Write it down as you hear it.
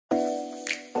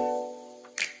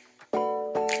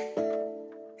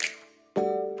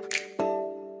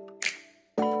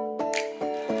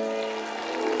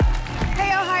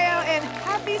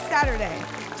today.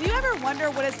 Do you ever wonder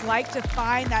what it's like to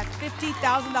find that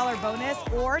 $50,000 bonus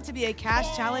or to be a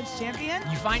Cash Challenge champion?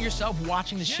 You find yourself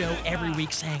watching the show every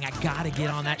week saying, I gotta get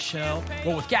on that show.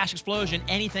 Well, with Cash Explosion,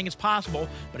 anything is possible,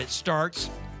 but it starts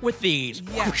with these.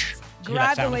 Yes.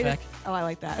 Grab the latest. Oh, I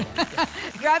like that.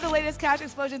 Grab the latest Cash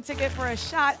Explosion ticket for a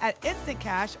shot at instant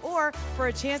cash or for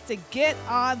a chance to get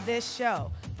on this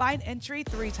show. Find entry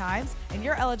 3 times, and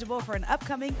you're eligible for an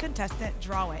upcoming contestant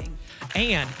drawing.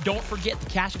 And don't forget the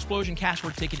Cash Explosion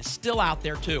Cashword ticket is still out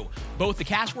there, too. Both the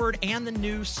Cashword and the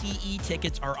new CE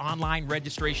tickets are online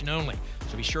registration only.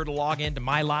 So be sure to log in to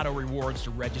My Lotto Rewards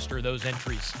to register those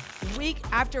entries. Week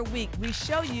after week, we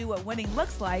show you what winning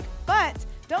looks like, but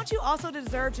don't you also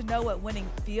deserve to know what winning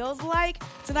feels like?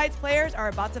 Tonight's players are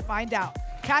about to find out.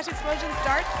 Cash Explosion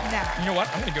starts now. You know what?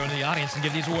 I'm going to go into the audience and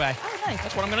give these away. Oh, nice.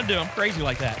 That's what I'm going to do. I'm crazy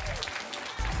like that.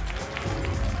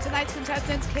 Tonight's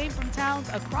contestants came from towns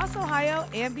across Ohio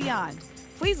and beyond.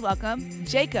 Please welcome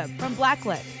Jacob from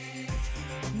Blacklick,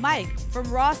 Mike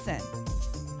from Rawson,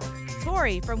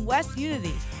 Tori from West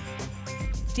Unity,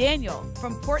 Daniel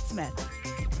from Portsmouth,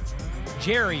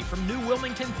 Jerry from New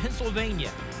Wilmington,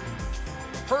 Pennsylvania,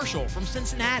 Herschel from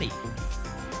Cincinnati,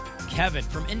 Kevin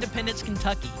from Independence,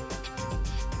 Kentucky,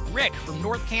 Rick from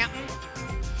North Canton,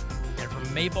 and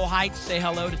from Maple Heights, say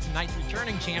hello to tonight's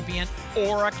returning champion,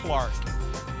 Aura Clark.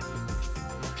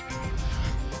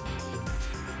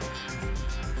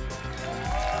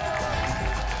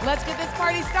 Let's get this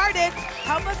party started.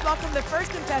 Help us welcome the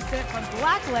first contestant from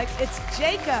Blacklick. It's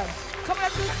Jacob, coming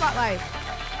up to the spotlight.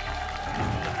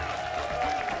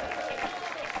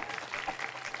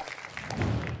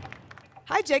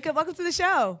 Hi, Jacob. Welcome to the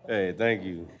show. Hey, thank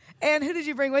you. And who did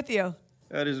you bring with you?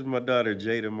 This is my daughter,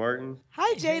 Jada Martin.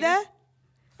 Hi, Jada.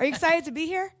 Are you excited to be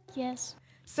here? Yes.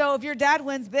 So if your dad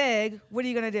wins big, what are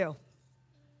you going to do?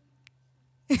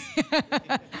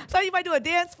 So you might do a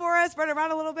dance for us, run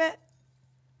around a little bit?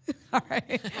 All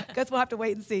right. Guess we'll have to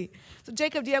wait and see. So,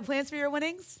 Jacob, do you have plans for your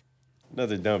winnings?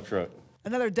 Another dump truck.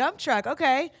 Another dump truck.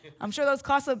 Okay. I'm sure those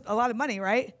cost a lot of money,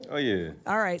 right? Oh, yeah.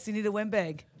 All right. So you need to win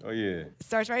big. Oh, yeah. It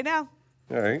starts right now.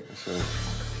 All right. So,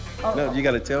 no, you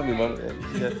got to tell me, Mom.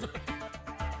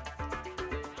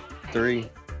 3.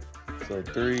 So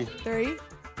 3. 3.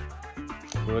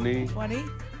 20. 20.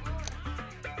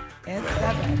 And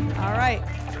 7. All right.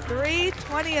 3,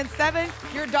 20, and 7.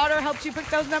 Your daughter helped you pick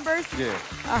those numbers? Yeah.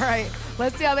 All right.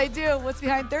 Let's see how they do. What's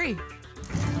behind 3?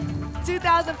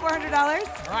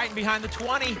 $2,400. All right, and behind the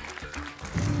 20,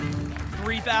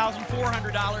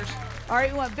 $3,400. All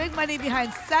right, we want big money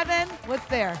behind 7. What's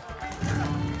there?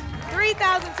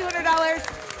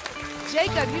 $3,200.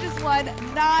 Jacob, you just won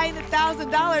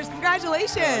 $9,000.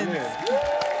 Congratulations. Yeah.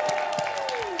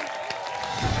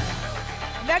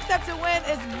 Next up to win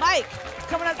is Mike,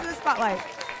 coming up to the spotlight.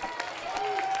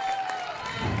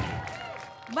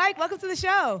 Mike, welcome to the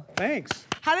show. Thanks.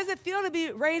 How does it feel to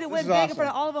be ready to win big awesome. in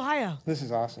front of all of Ohio? This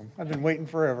is awesome. I've been waiting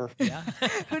forever. Yeah.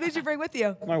 Who did you bring with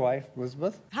you? My wife,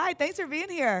 Elizabeth. Hi, thanks for being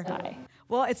here. Hi.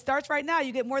 Well, it starts right now.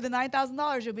 You get more than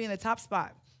 $9,000, you'll be in the top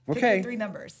spot. Pick Okay. your 3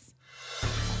 numbers.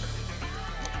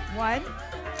 1,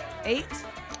 8,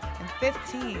 and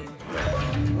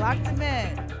 15. Lock them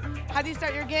in. How do you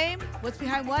start your game? What's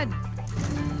behind 1?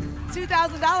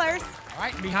 $2,000. All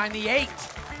right, and behind the 8,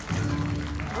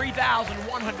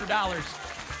 $3,100.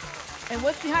 And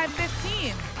what's behind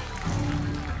 15?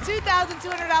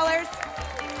 $2,200.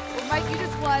 Well, Mike, you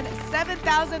just won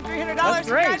 $7,300. That's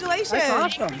great. Congratulations. That's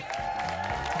awesome.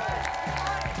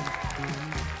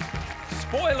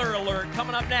 Spoiler alert,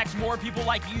 coming up next, more people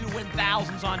like you win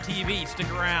thousands on TV.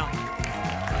 Stick around.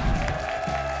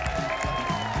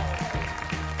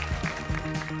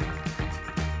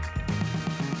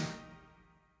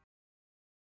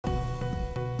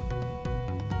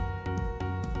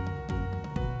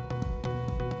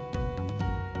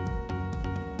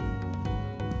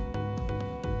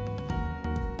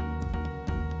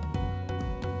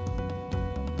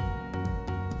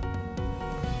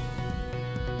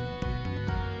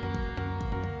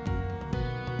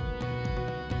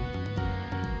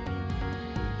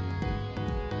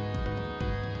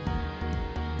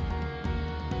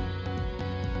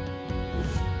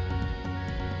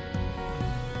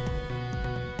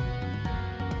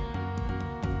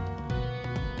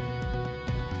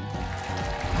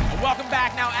 Welcome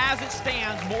back. Now, as it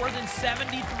stands, more than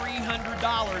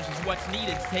 $7,300 is what's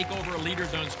needed to take over a Leader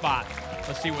Zone spot.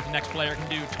 Let's see what the next player can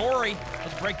do. Tori,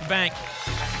 let's break the bank.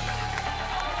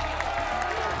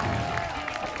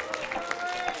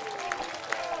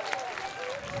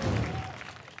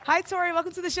 Hi, Tori.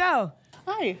 Welcome to the show.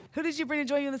 Hi, Who did you bring to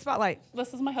join you in the spotlight?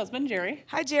 this is my husband, Jerry.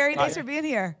 Hi, Jerry. Thanks for being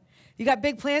here. You got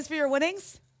big plans for your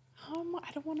winnings?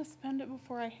 I don't want to spend it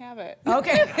before I have it.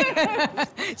 Okay.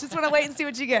 Just want to wait and see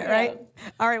what you get, right?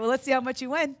 All right, well, let's see how much you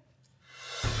win.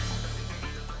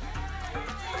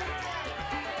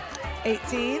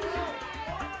 18,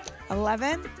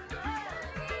 11,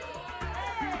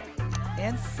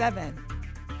 and 7.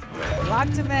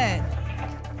 Locked him in.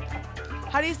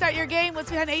 How do you start your game?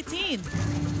 What's behind 18?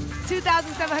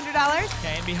 $2,700.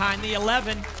 Okay, and behind the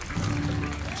 11,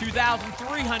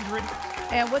 2,300.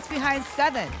 And what's behind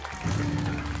 7?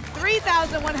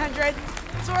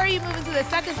 $3,100. Tori, you move into the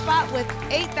second spot with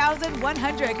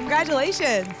 $8,100.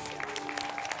 Congratulations.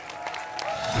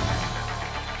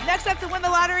 Next up to win the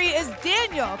lottery is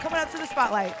Daniel, coming up to the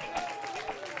spotlight.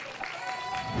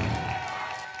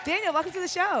 Daniel, welcome to the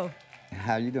show.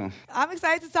 How you doing? I'm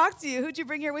excited to talk to you. Who'd you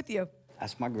bring here with you?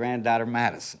 That's my granddaughter,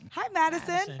 Madison. Hi,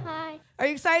 Madison. Hi. Are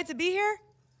you excited to be here?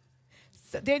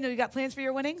 So, Daniel, you got plans for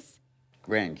your winnings?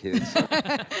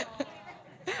 Grandkids.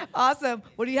 Awesome.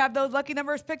 Well, do you have those lucky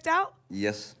numbers picked out?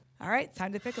 Yes. All right,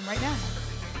 time to pick them right now.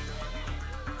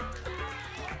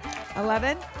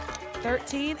 11,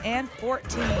 13, and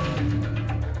 14.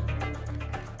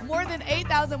 More than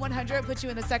 $8,100 puts you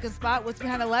in the second spot. What's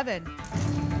behind 11?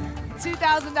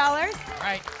 $2,000. All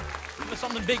right, there's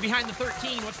something big behind the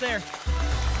 13. What's there?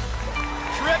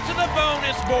 Trip to the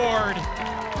bonus board.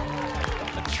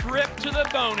 A trip to the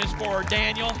bonus board,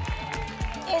 Daniel.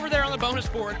 Over there on the bonus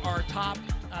board are top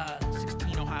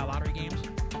 16 Ohio lottery games.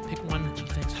 Pick one that you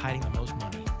think's hiding the most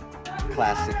money.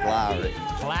 Classic lottery.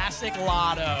 Classic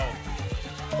Lotto.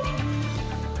 All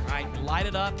right, light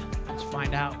it up. Let's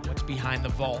find out what's behind the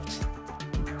vault.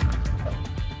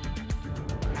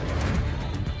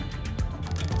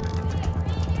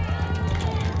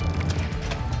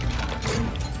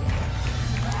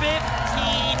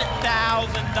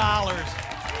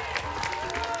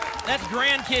 $15,000. That's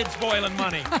grandkids spoiling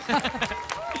money.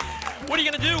 What are you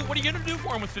gonna do? What are you gonna do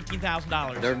for them with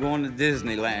 $15,000? They're going to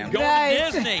Disneyland. Going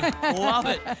Nice. to Disney. Love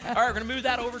it. All right, we're gonna move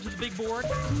that over to the big board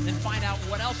and find out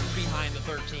what else is behind the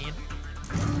 13.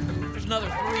 There's another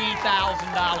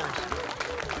 $3,000.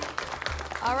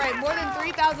 All right, more than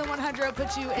 $3,100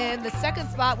 puts you in the second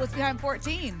spot. What's behind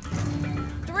 14?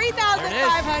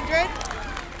 $3,500.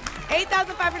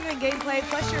 $8,500 in gameplay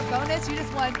plus your bonus. You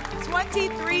just won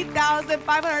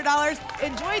 $23,500.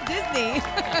 Enjoy Disney.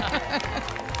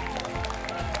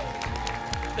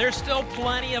 There's still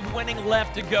plenty of winning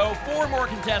left to go. 4 more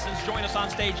contestants join us on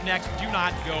stage next. Do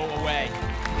not go away.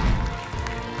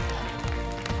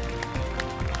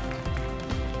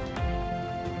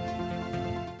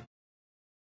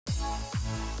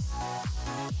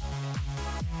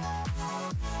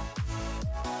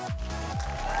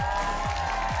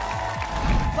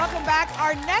 Welcome back.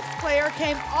 Our next player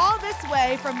came all this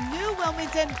way from New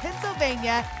Wilmington,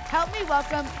 Pennsylvania. Help me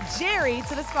welcome Jerry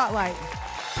to the spotlight.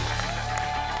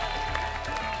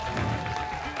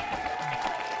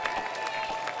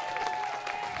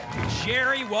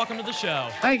 Jerry, welcome to the show.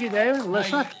 Thank you, David.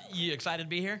 Alyssa. You excited to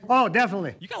be here? Oh,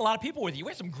 definitely. You got a lot of people with you. We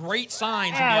had some great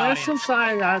signs Yeah, in the there's some audience.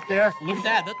 signs out there. Look at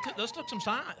that. Those took some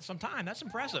time. That's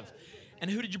impressive. And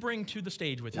who did you bring to the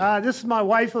stage with you? This is my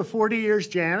wife of 40 years,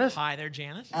 Janice, Hi there,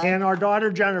 Janice. and our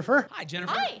daughter, Jennifer. Hi,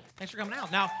 Jennifer. Hi. Thanks for coming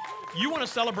out. Now, you want to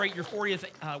celebrate your 40th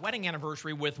wedding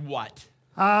anniversary with what?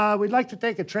 We'd like to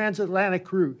take a transatlantic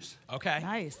cruise. Okay.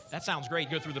 Nice. That sounds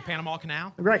great. Go through the Panama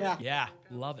Canal? Right. Yeah,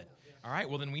 love it. All right,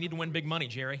 well, then we need to win big money,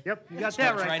 Jerry. Yep, you got that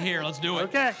Starts right. right here. Let's do it.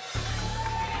 Okay.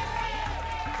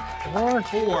 4,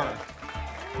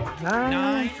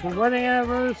 9 for wedding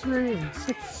anniversary, and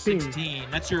 16. 16.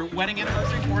 That's your wedding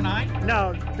anniversary, 4-9?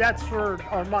 No, that's for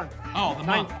our month. Oh, the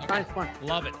month. Ninth, Okay. ninth month.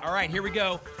 Love it. All right, here we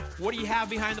go. What do you have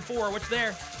behind the 4? What's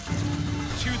there?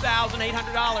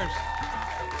 $2,800.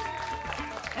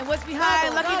 And what's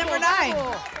behind lucky number 9?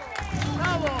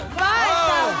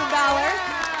 $5,000.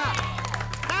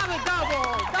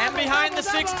 And behind the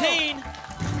 16,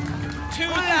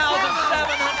 $2,700.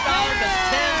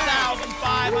 That's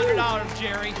 $10,500,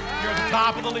 Jerry. You're at the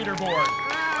top of the leaderboard.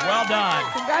 Well done.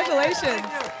 Congratulations.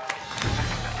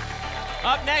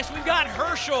 Up next, we've got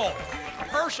Herschel.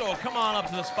 Herschel, come on up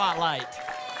to the spotlight.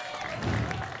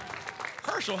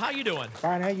 Herschel, how you doing?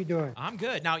 Fine, how you doing? I'm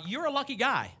good. Now, you're a lucky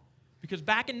guy because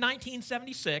back in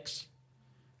 1976,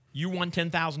 you won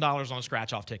 $10,000 on a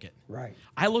scratch-off ticket. Right.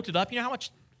 I looked it up. You know how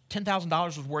much $10,000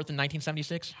 was worth in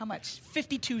 1976? How much?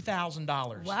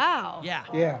 $52,000. Wow. Yeah.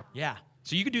 Yeah. Yeah.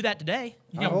 So you could do that today.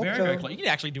 You I can hope very, so. very close. You can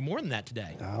actually do more than that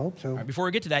today. I hope so. All right, before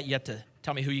we get to that, you have to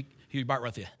tell me who you brought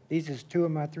with you. These is 2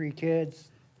 of my 3 kids,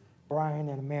 Brian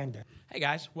and Amanda. Hey,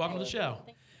 guys. Welcome to the show.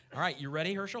 All right, you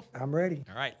ready, Herschel? I'm ready.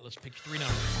 All right, let's pick your 3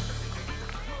 numbers.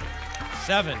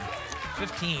 7,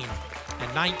 15,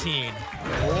 and 19.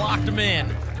 Locked him in.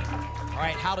 All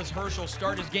right, how does Herschel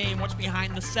start his game? What's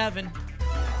behind the 7?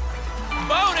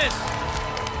 Bonus!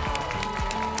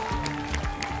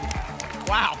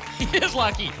 Wow, he is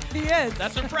lucky. He is.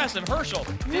 That's impressive. Herschel,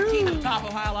 15 of the top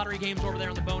Ohio Lottery games over there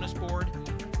on the bonus board.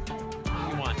 What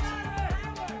do you want?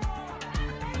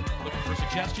 Looking for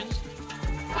suggestions?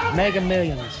 Mega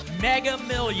Millions. Mega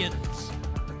Millions.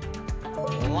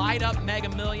 Light up Mega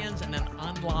Millions and then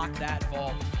unlock that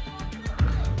vault.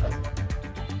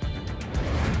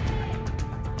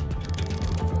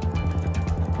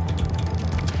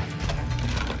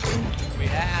 We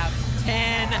have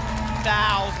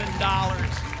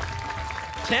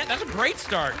 $10,000. That's a great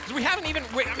start. We haven't even,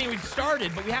 we've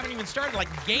started, but we haven't even started like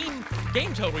game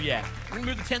total yet. We're gonna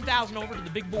move the 10,000 over to the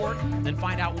big board, then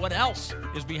find out what else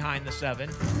is behind the 7.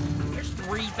 There's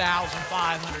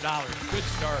 $3,500. Good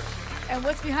start. And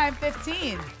what's behind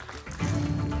 15?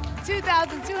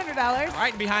 $2,200. All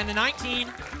right, and behind the 19,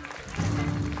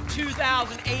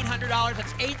 $2,800.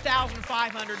 That's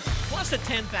 $8,500 plus the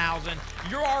 10,000.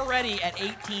 You're already at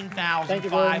 $18,500. Thank you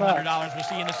very much. We'll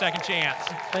see you in the second chance.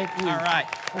 Thank you. All right.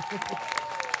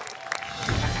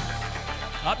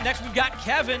 Up next, we've got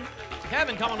Kevin.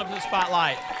 Kevin coming up to the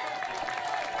spotlight.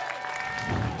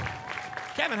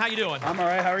 Kevin, how you doing? I'm all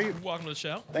right. How are you? Welcome to the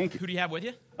show. Thank you. Who do you have with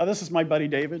you? This is my buddy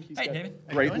David. He's Hey, got David.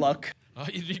 great luck. Oh,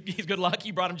 he's good luck.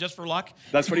 You brought him just for luck?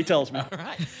 That's what he tells me. All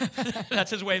right.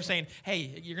 That's his way of saying,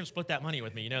 hey, you're going to split that money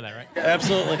with me. You know that, right?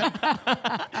 Absolutely.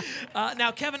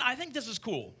 Now, Kevin, I think this is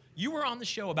cool. You were on the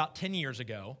show about 10 years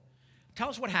ago. Tell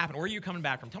us what happened. Where are you coming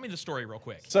back from? Tell me the story real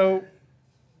quick. So,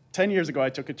 10 years ago, I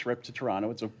took a trip to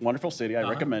Toronto. It's a wonderful city. I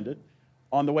recommend it.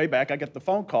 On the way back, I get the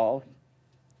phone call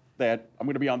that I'm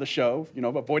going to be on the show. You know,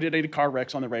 avoided any car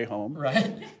wrecks on the way home.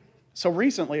 Right. So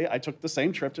recently, I took the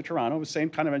same trip to Toronto, the same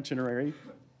kind of itinerary,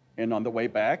 and on the way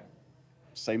back,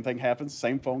 same thing happens,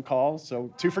 same phone call, so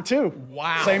 2 for 2.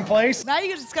 Wow. Same place. Now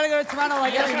you just gotta go to Toronto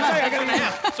like Yeah, I was every gonna say, I month. gotta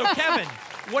ask. So, Kevin,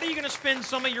 what are you going to spend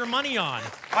some of your money on?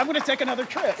 I'm going to take another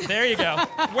trip. There you go.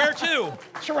 Where to?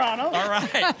 Toronto. All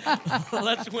right.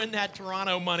 Let's win that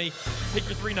Toronto money. Pick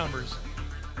your 3 numbers.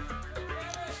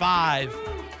 5,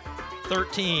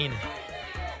 13,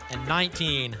 and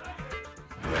 19.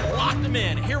 Lock them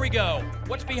in. Here we go.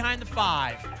 What's behind the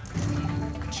 5?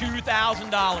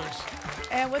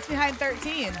 $2,000. And what's behind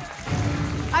 13?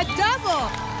 A double.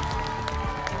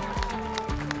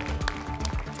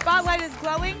 Spotlight is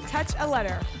glowing. Touch a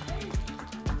letter.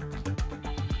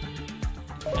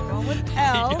 Going with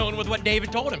L. Going with what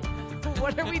David told him.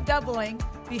 What are we doubling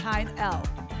behind L?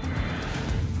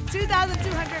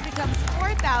 $2,200 becomes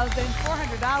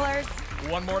 $4,400.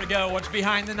 One more to go. What's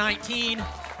behind the 19?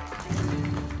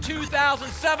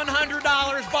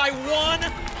 $2,700 by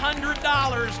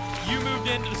 $100. You moved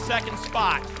into the second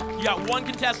spot. You got one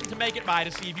contestant to make it by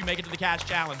to see if you make it to the cash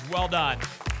challenge. Well done.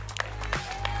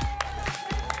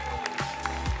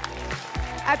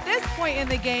 At this point in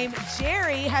the game,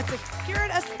 Jerry has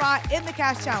secured a spot in the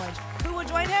cash challenge. Who will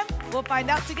join him? We'll find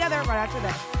out together right after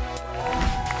this.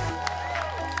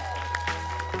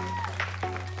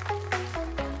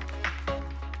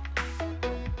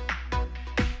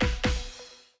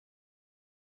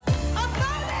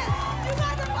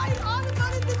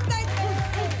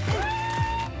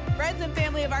 Friends and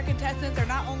family of our contestants are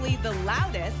not only the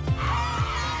loudest,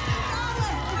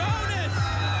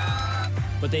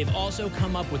 But they've also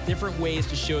come up with different ways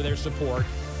to show their support.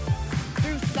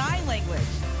 through sign language.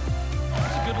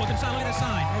 That's a good looking sign. Look at that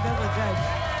sign. It does look good.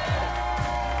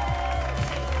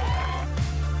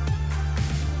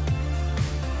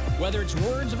 Whether it's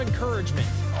words of encouragement.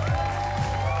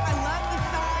 I love the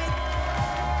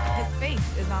sign. His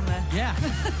face is on the. Yeah.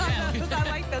 I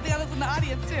like that. The others in the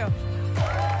audience too.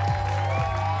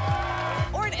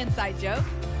 Or an inside joke.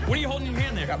 What are you holding in your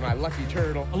hand there? Got my lucky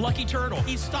turtle. A lucky turtle.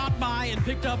 He stopped by and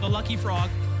picked up a lucky frog.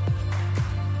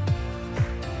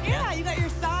 Yeah, you got your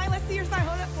sign. Let's see your sign.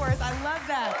 Hold it for us. I love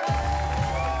that.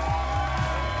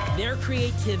 Their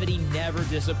creativity never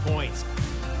disappoints.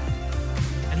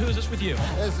 And who is this with you?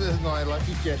 This is my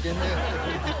lucky chicken.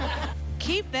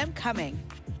 Keep them coming.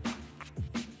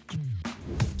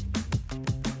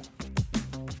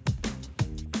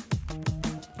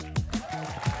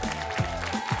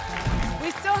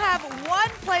 We still have one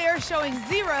player showing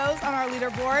zeros on our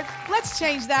leaderboard. Let's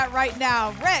change that right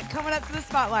now. Rick, coming up to the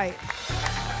spotlight.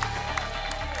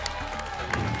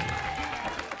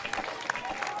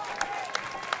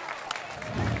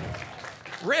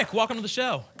 Rick, welcome to the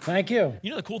show. Thank you.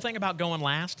 You know the cool thing about going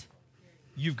last?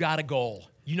 You've got a goal.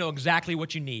 You know exactly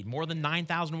what you need. More than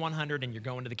 9,100 and you're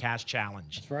going to the cash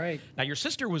challenge. That's right. Now, your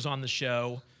sister was on the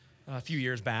show a few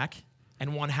years back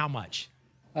and won how much?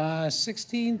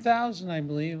 $16,000, I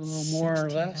believe, a little more or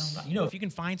less. You know, if you can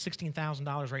find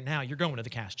 $16,000 right now, you're going to the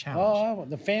cash challenge. Oh,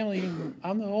 the family,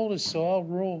 I'm the oldest, so I'll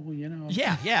roll, you know.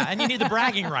 Yeah, and you need the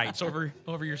bragging rights over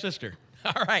your sister.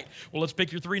 All right, well, let's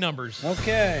pick your three numbers.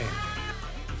 Okay.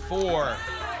 4,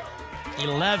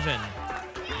 11,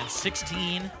 and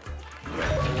 16.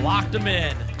 Locked them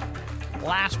in.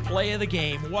 Last play of the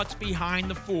game. What's behind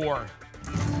the 4?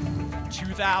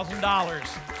 $2,000.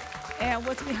 And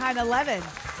what's behind 11?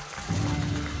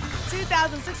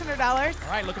 $2,600. All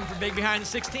right, looking for big behind the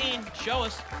 16. Show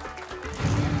us.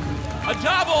 A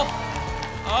double.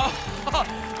 Oh,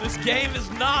 this game is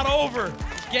not over.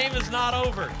 This game is not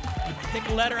over. You pick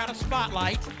a letter out of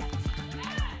Spotlight.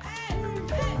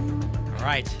 All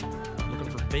right, looking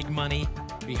for big money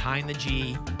behind the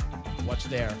G. What's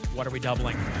there? What are we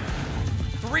doubling?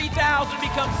 3,000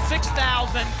 becomes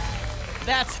 6,000.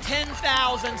 That's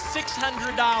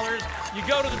 $10,600. You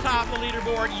go to the top of the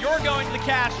leaderboard. You're going to the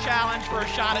cash challenge for a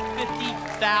shot at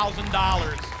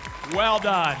 $50,000. Well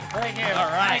done. Thank you. All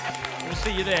right, we'll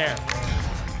see you there.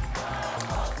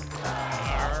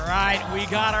 All right, we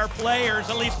got our players,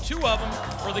 at least 2 of them,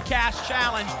 for the cash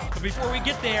challenge. But before we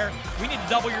get there, we need to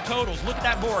double your totals. Look at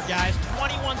that board, guys.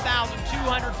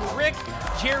 $21,200 for Rick.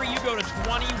 Jerry, you go to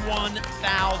 $21,000.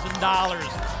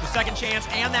 The second chance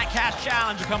and that cash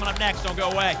challenge are coming up next. Don't go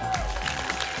away.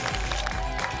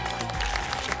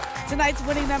 Tonight's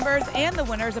winning numbers and the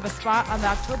winners of a spot on the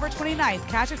October 29th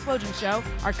Cash Explosion Show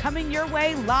are coming your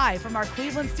way live from our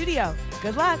Cleveland studio.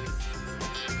 Good luck.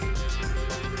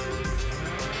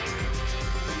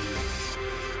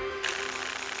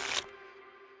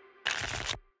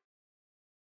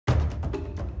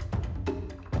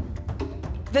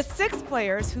 The 6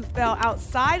 players who fell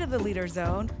outside of the leader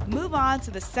zone move on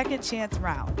to the second chance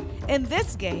round. In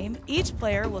this game, each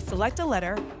player will select a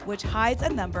letter which hides a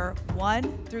number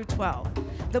 1 through 12.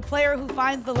 The player who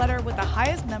finds the letter with the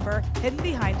highest number hidden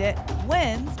behind it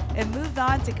wins and moves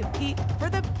on to compete for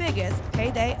the biggest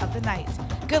payday of the night.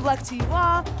 Good luck to you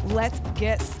all. Let's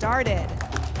get started.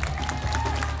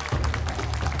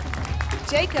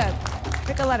 Jacob,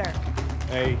 pick a letter.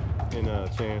 A in a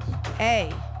chance.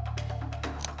 A.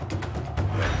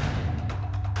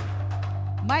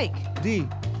 Mike. D.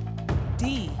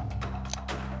 D.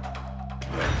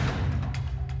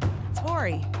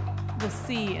 Tori. The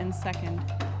C in second.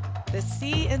 The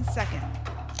C in second.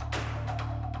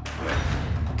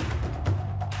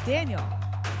 Daniel.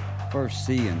 First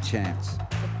C in chance.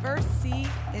 The first C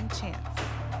in chance.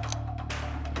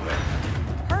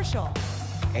 Herschel.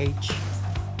 H.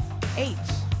 H.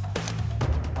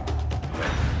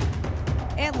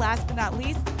 And last but not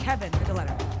least, Kevin, pick a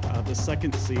letter. The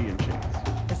second C in chance.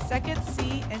 The second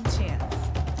C in chance.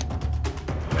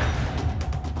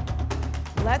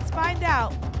 Let's find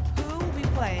out who will be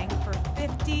playing for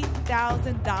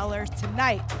 $50,000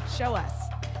 tonight. Show us.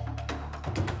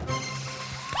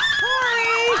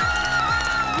 Tori!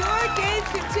 Your game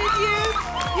continues.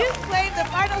 You've claimed the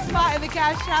final spot in the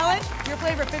cash challenge. You're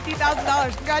playing for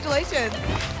 $50,000. Congratulations.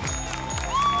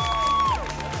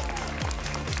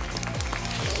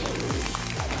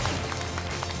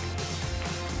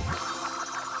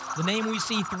 The name we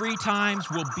see 3 times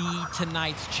will be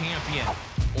tonight's champion.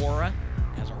 Aura,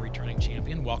 as our returning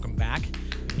champion, welcome back.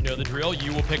 You know the drill,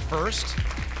 you will pick first.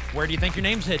 Where do you think your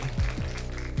name's hidden?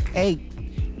 8.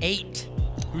 8.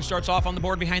 Who starts off on the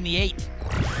board behind the 8?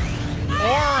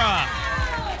 Aura!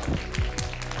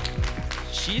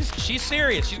 She's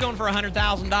serious, she's going for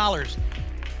 $100,000.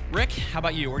 Rick, how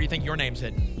about you? Where do you think your name's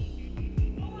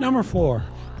hidden? Number 4.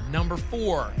 Number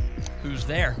 4. Who's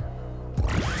there?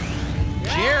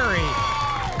 Jerry.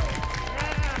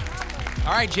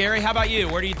 All right, Jerry, how about you?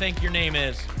 Where do you think your name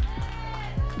is?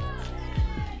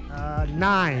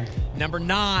 9. Number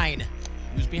 9.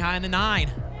 Who's behind the 9?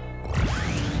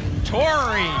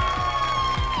 Tori.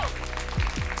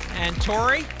 And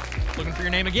Tori, looking for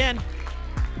your name again.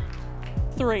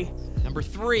 3. Number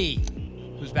 3.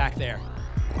 Who's back there?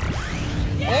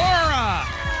 Aura.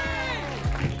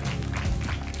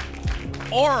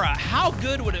 Aura, how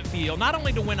good would it feel not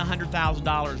only to win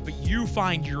 $100,000, but you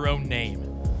find your own name?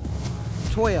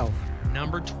 12.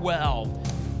 Number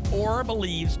 12. Aura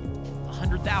believes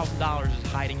 $100,000 is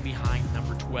hiding behind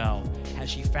number 12. Has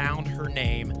she found her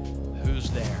name? Who's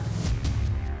there?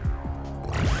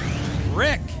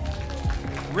 Rick.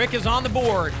 Rick is on the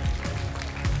board.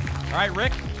 All right,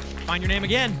 Rick, find your name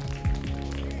again.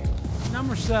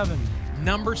 Number 7.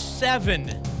 Number 7.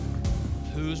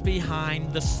 Who's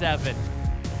behind the 7?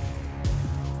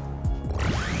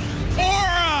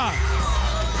 Aura!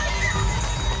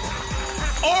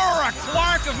 Aura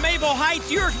Clark of Maple Heights,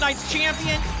 you're tonight's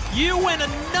champion. you win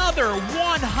another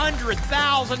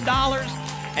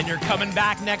 $100,000, and you're coming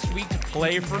back next week to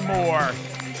play for more.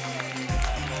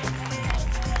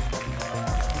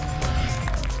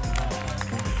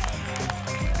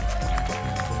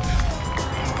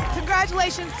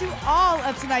 Congratulations to all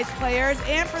of tonight's players,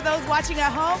 and for those watching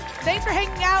at home, thanks for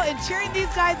hanging out and cheering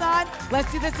these guys on.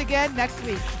 Let's do this again next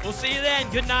week. We'll see you then.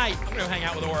 Good night. I'm going to hang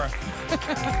out with Aura.